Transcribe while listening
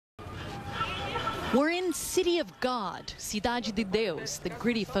in City of God, Cidade de Deus, the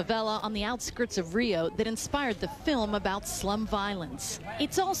gritty favela on the outskirts of Rio that inspired the film about slum violence.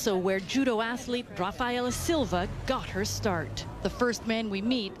 It's also where judo athlete Rafaela Silva got her start. The first man we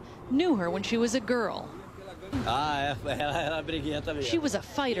meet knew her when she was a girl. She was a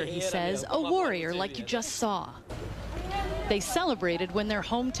fighter, he says, a warrior like you just saw. They celebrated when their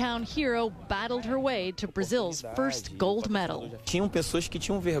hometown hero battled her way to Brazil's first gold medal.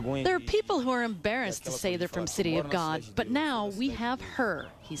 There are people who are embarrassed to say they're from City of God, but now we have her,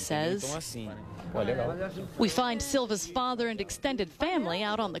 he says. We find Silva's father and extended family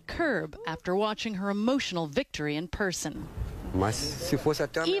out on the curb after watching her emotional victory in person.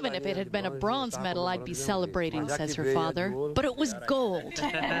 Even if it had been a bronze medal, I'd be celebrating, says her father, but it was gold.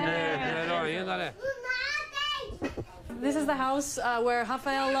 This is the house where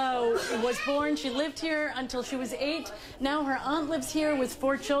Rafaela was born. She lived here until she was 8. Now her aunt lives here with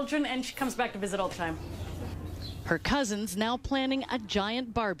 4 children, and she comes back to visit all the time. Her cousin's now planning a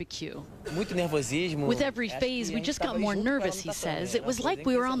giant barbecue. With every phase, we just got more nervous, he says. It was like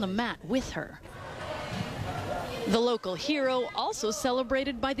we were on the mat with her. The local hero also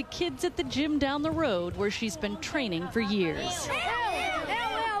celebrated by the kids at the gym down the road where she's been training for years.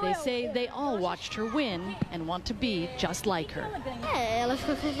 They say they all watched her win and want to be just like her.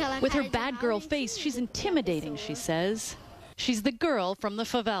 With her bad girl face, she's intimidating, she says. She's the girl from the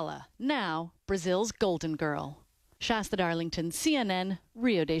favela, now Brazil's golden girl. Shasta Darlington, CNN,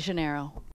 Rio de Janeiro.